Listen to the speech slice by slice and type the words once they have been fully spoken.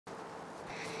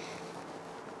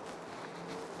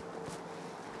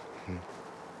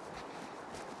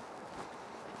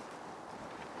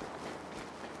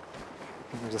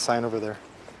There's a sign over there.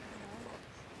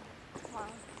 Wow.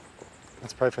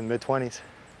 That's probably from the mid-20s. That's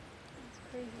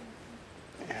crazy.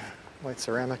 Yeah, white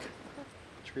ceramic.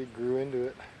 Tree grew into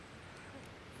it.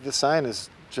 The sign is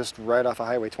just right off of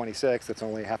Highway 26. It's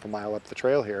only half a mile up the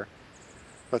trail here.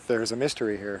 But there's a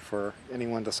mystery here for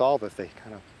anyone to solve if they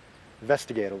kind of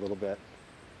investigate a little bit.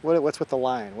 What's with the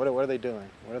line? What are they doing?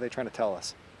 What are they trying to tell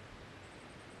us?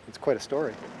 It's quite a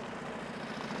story.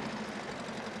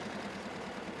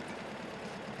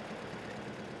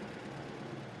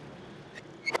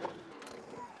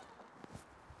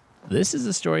 This is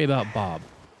a story about Bob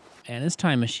and his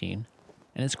time machine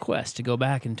and his quest to go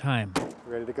back in time.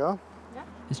 Ready to go? Yeah.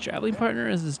 His traveling partner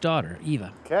is his daughter,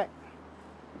 Eva. Okay.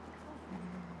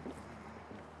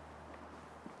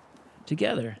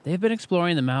 Together, they've been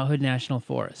exploring the Mount Hood National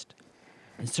Forest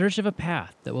in search of a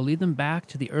path that will lead them back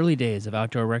to the early days of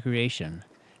outdoor recreation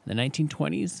in the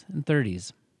 1920s and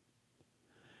 30s.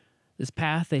 This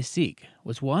path they seek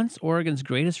was once Oregon's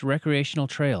greatest recreational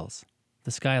trails,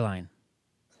 the Skyline.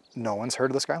 No one's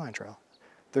heard of the Skyline Trail.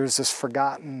 There's this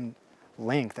forgotten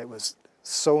link that was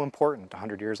so important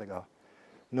 100 years ago.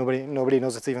 Nobody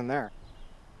knows it's even there.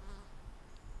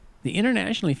 The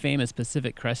internationally famous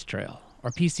Pacific Crest Trail,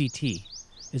 or PCT,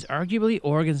 is arguably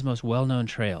Oregon's most well-known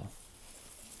trail.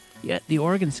 Yet the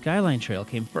Oregon Skyline Trail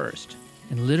came first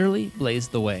and literally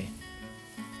blazed the way.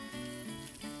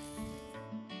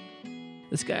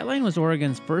 The Skyline was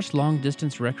Oregon's first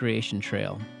long-distance recreation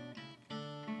trail.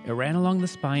 It ran along the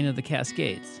spine of the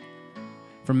Cascades,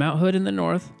 from Mount Hood in the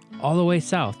north all the way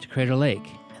south to Crater Lake,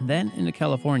 and then into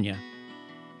California.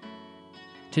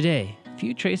 Today,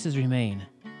 few traces remain,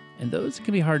 and those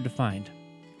can be hard to find.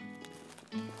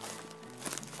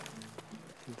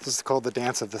 This is called the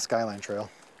Dance of the Skyline Trail.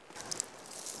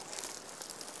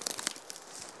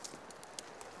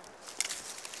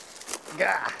 Gah!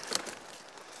 I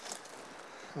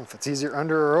don't know if it's easier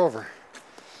under or over.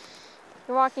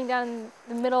 You're walking down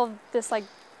the middle of this like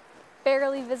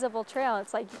barely visible trail.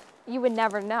 It's like you would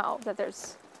never know that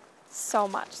there's so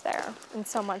much there and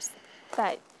so much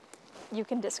that you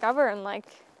can discover, and like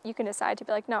you can decide to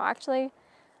be like, no, actually,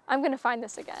 I'm gonna find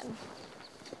this again.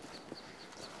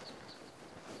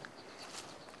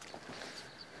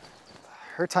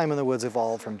 Her time in the woods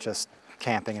evolved from just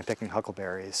camping and picking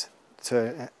huckleberries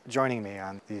to joining me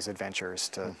on these adventures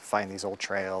to find these old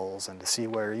trails and to see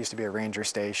where there used to be a ranger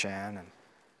station. And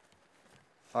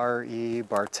R.E.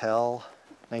 Bartell,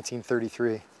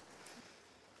 1933.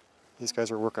 These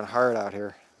guys were working hard out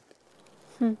here.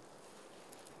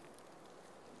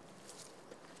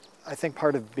 I think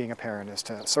part of being a parent is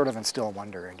to sort of instill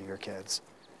wonder into your kids.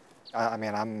 I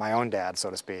mean, I'm my own dad, so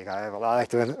to speak. I like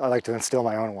to instill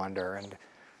my own wonder and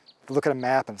look at a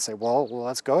map and say, well,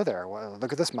 let's go there. Well,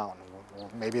 look at this mountain.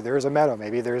 Well, maybe there's a meadow.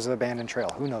 Maybe there's an abandoned trail.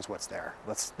 Who knows what's there?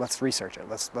 Let's research it.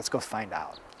 Let's go find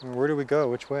out. Where do we go?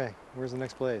 Which way? Where's the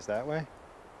next blaze? That way?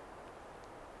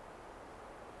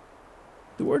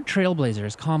 The word trailblazer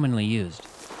is commonly used,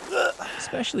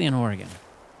 especially in Oregon.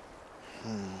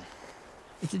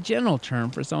 It's a general term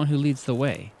for someone who leads the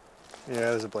way. Yeah,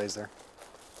 there's a blaze there.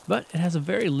 But it has a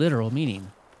very literal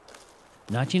meaning.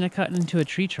 Notching a cut into a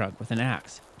tree trunk with an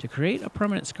axe to create a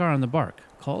permanent scar on the bark,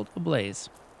 called a blaze.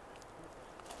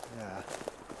 Yeah.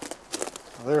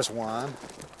 Well, there's one.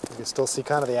 You can still see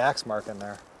kind of the axe mark in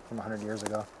there from 100 years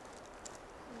ago.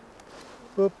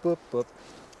 Boop, boop, boop.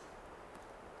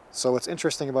 So what's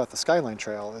interesting about the Skyline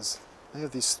Trail is they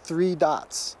have these 3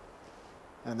 dots,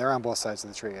 and they're on both sides of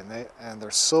the tree, and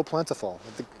they're so plentiful.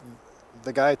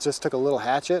 The guy just took a little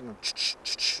hatchet and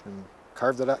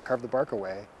carved the bark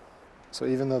away. So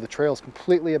even though the trail is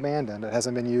completely abandoned, it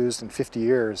hasn't been used in 50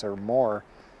 years or more,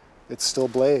 it's still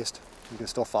blazed. You can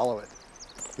still follow it.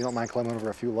 If you don't mind climbing over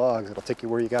a few logs, it'll take you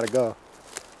where you gotta go.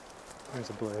 There's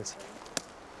a blaze.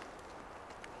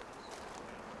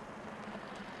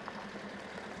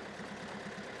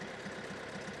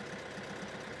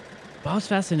 Bob's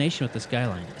fascination with the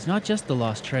Skyline is not just the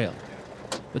lost trail,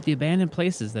 but the abandoned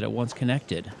places that it once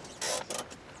connected.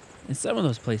 And some of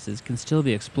those places can still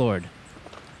be explored.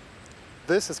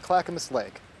 This is Clackamas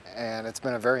Lake, and it's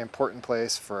been a very important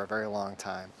place for a very long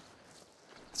time.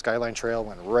 The Skyline Trail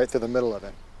went right through the middle of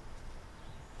it.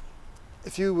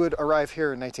 If you would arrive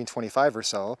here in 1925 or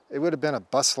so, it would have been a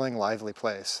bustling, lively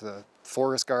place. The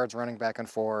forest guards running back and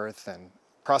forth, and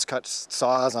crosscut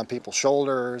saws on people's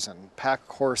shoulders, and pack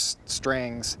horse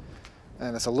strings.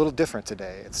 And it's a little different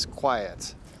today. It's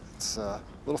quiet. It's a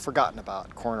little forgotten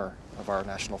about corner of our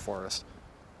national forest.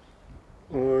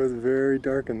 Oh, it's very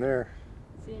dark in there.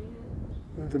 See anything?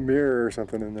 There's a mirror or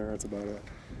something in there, that's about it.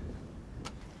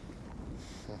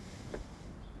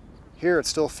 Here it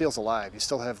still feels alive. You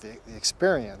still have the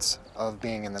experience of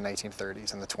being in the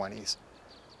 1930s and the 20s.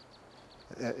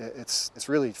 It's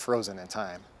really frozen in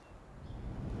time.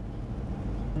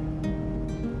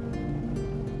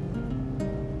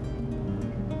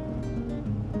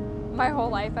 My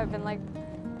whole life I've been like,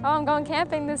 oh, I'm going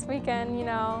camping this weekend, you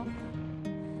know.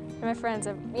 And my friends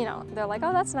have, you know, they're like,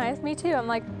 oh, that's nice, me too. I'm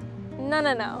like, no,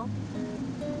 no, no.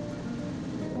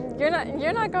 You're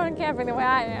not going camping the way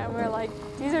I am. We're like,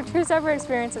 these are two separate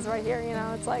experiences right here, you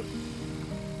know. It's like,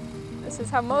 this is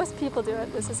how most people do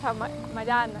it. This is how my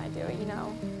dad and I do it, you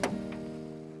know.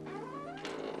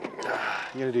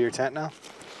 You gonna do your tent now?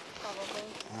 Probably.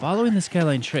 Following the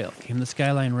Skyline Trail came the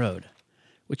Skyline Road,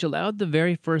 which allowed the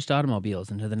very first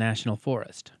automobiles into the national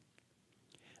forest.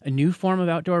 A new form of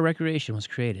outdoor recreation was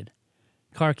created,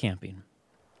 car camping.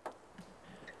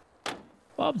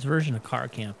 Bob's version of car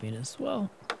camping is,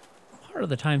 well, part of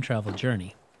the time travel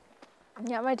journey.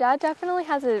 Yeah, my dad definitely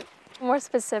has a more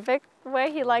specific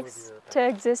way he likes to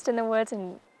exist in the woods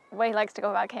and way he likes to go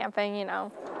about camping, you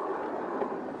know.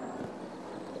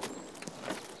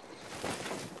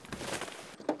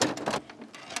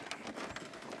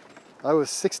 I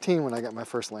was 16 when I got my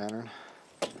first lantern.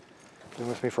 Been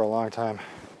with me for a long time,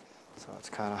 so it's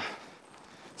kind of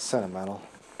sentimental.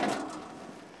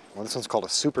 Well, this one's called a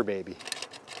Super Baby.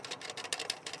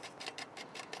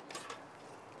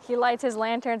 He lights his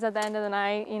lanterns at the end of the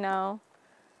night, you know.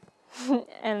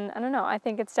 And I don't know, I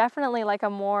think it's definitely like a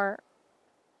more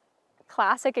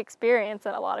classic experience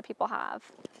that a lot of people have.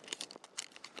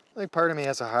 I think part of me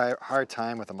has a hard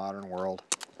time with the modern world.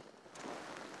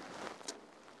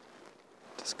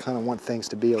 Just kind of want things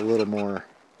to be a little more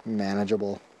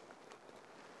manageable.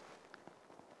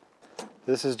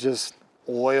 This is just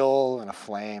oil and a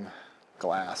flame,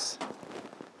 glass.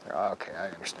 Okay, I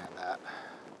understand that.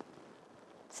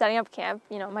 Setting up camp,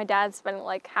 you know, my dad's spending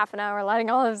like half an hour lighting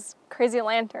all his crazy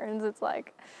lanterns. It's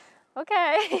like,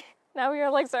 okay, now we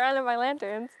are like surrounded by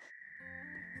lanterns.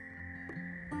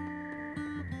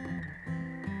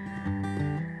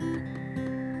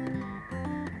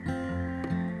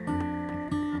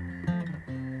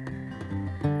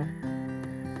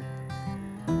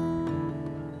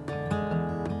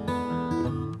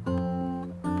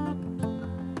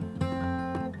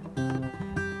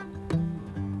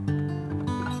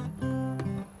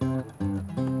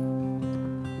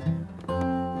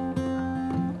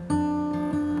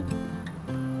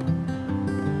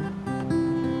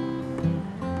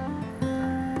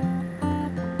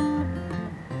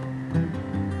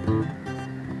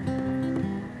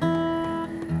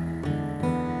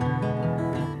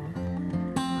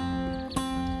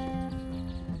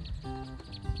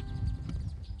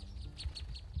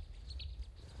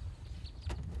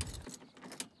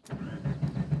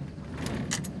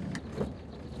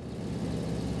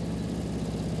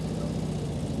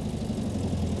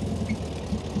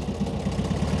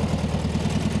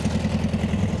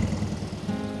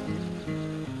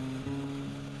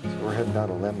 We're heading down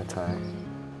to Lemmatai.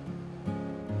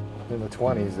 In the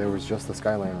 20s, there was just the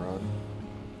Skyline Road.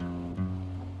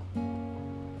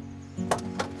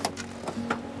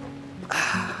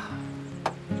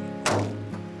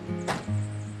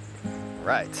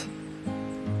 Right.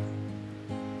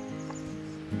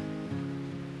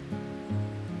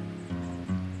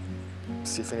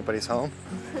 See if anybody's home.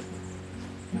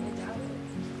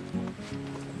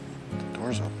 The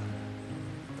door's open.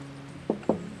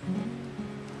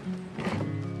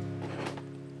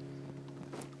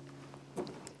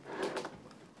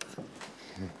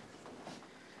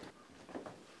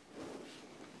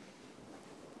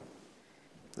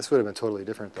 This would have been totally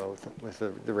different though, with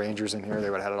the rangers in here.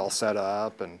 They would have had it all set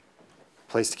up and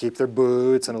a place to keep their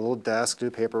boots and a little desk to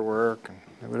do paperwork. And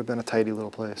it would have been a tidy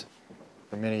little place.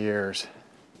 For many years,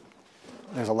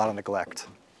 there's a lot of neglect.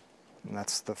 And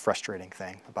that's the frustrating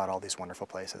thing about all these wonderful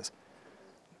places.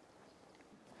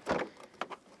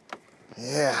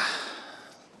 Yeah,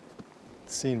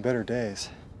 seen better days.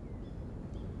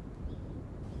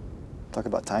 Talk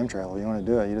about time travel. You want to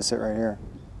do it, you just sit right here.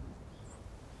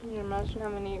 Can you imagine how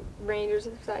many rangers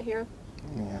have sat here?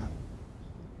 Yeah.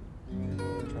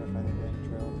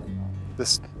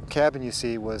 This cabin you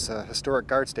see was a historic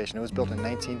guard station. It was built in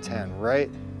 1910,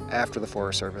 right after the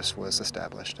Forest Service was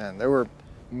established. And there were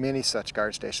many such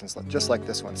guard stations, just like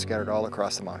this one, scattered all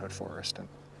across the Mount Hood Forest. And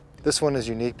this one is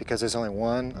unique because there's only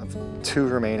one of two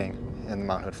remaining in the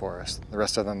Mount Hood Forest. The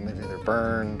rest of them have either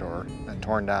burned or been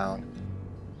torn down.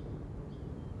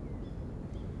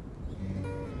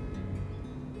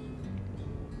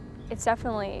 It's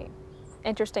definitely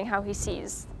interesting how he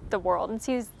sees the world and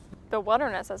sees the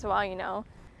wilderness as well, you know.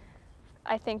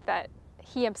 I think that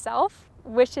he himself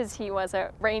wishes he was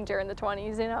a ranger in the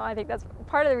 20s, you know. I think that's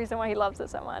part of the reason why he loves it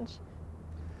so much.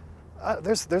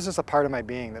 There's just a part of my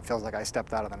being that feels like I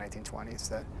stepped out of the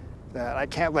 1920s, that I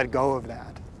can't let go of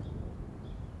that.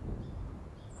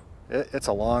 It's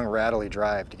a long, rattly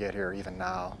drive to get here even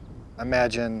now.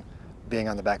 Imagine being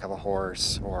on the back of a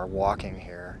horse or walking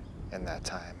here in that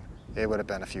time. It would have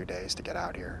been a few days to get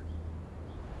out here.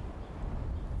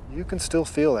 You can still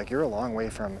feel like you're a long way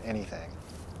from anything.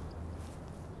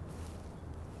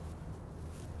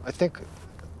 I think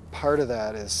part of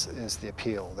that is the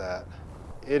appeal, that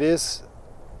it is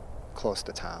close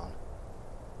to town,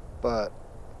 but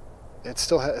it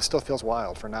still feels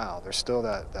wild for now. There's still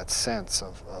that sense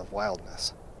of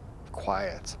wildness, of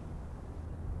quiet.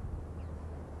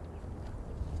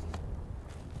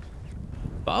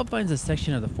 Bob finds a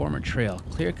section of the former trail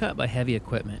clear-cut by heavy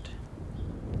equipment.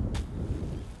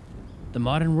 The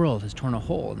modern world has torn a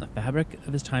hole in the fabric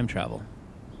of his time travel.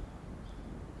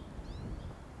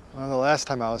 Well, the last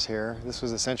time I was here, this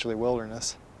was essentially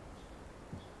wilderness.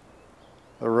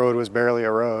 The road was barely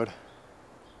a road.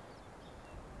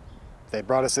 They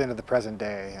brought us into the present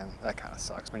day, and that kind of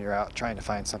sucks when you're out trying to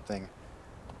find something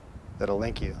that'll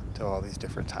link you to all these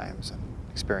different times and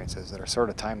experiences that are sort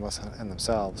of timeless in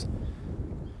themselves.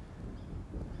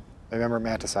 Maybe I'm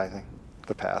romanticizing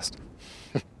the past.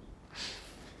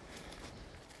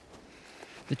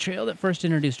 The trail that first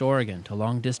introduced Oregon to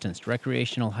long-distance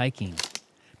recreational hiking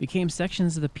became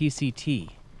sections of the PCT.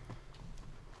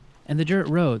 And the dirt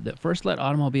road that first let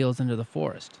automobiles into the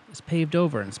forest is paved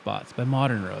over in spots by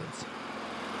modern roads.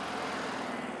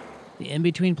 The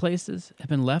in-between places have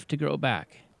been left to grow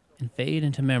back and fade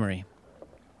into memory.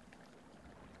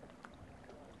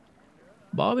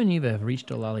 Bob and Eva have reached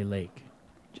Olali Lake,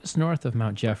 just north of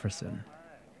Mount Jefferson,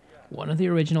 one of the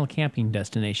original camping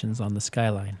destinations on the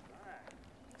skyline.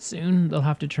 Soon they'll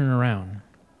have to turn around,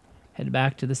 head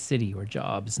back to the city where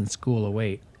jobs and school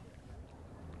await.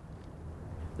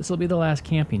 This will be the last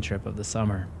camping trip of the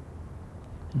summer,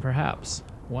 and perhaps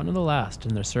one of the last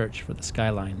in their search for the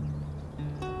skyline.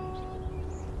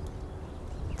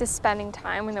 Just spending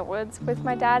time in the woods with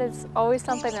my dad is always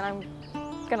something that I'm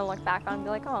gonna look back on and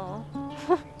be like, oh,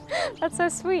 that's so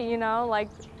sweet, you know, like,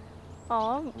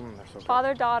 oh, So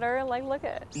father, daughter, like, look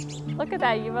at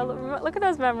that, Eva, look at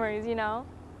those memories, you know.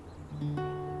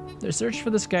 Their search for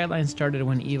the skyline started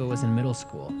when Eva was in middle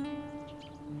school.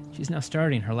 She's now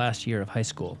starting her last year of high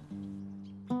school.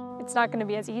 It's not going to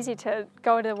be as easy to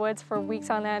go to the woods for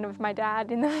weeks on end with my dad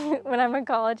when I'm in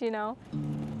college, you know.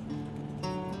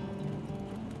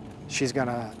 She's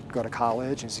gonna go to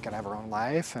college and she's gonna have her own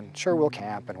life, and sure, we'll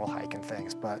camp and we'll hike and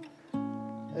things, but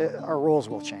our roles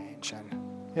will change, and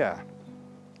yeah,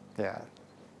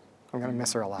 I'm gonna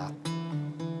miss her a lot.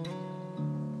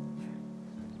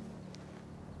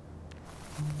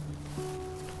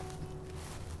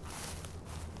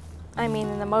 I mean,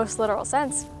 in the most literal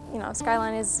sense, you know,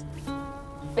 Skyline it's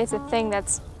a thing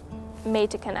that's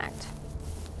made to connect.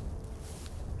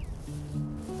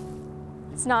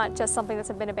 It's not just something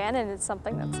that's been abandoned, it's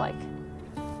something that's like,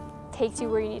 takes you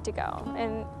where you need to go,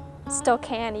 and still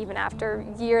can even after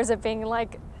years of being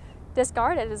like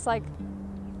discarded. It's like,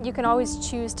 you can always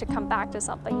choose to come back to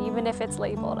something, even if it's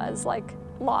labeled as like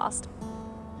lost.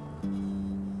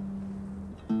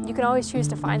 You can always choose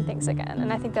to find things again,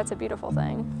 and I think that's a beautiful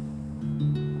thing.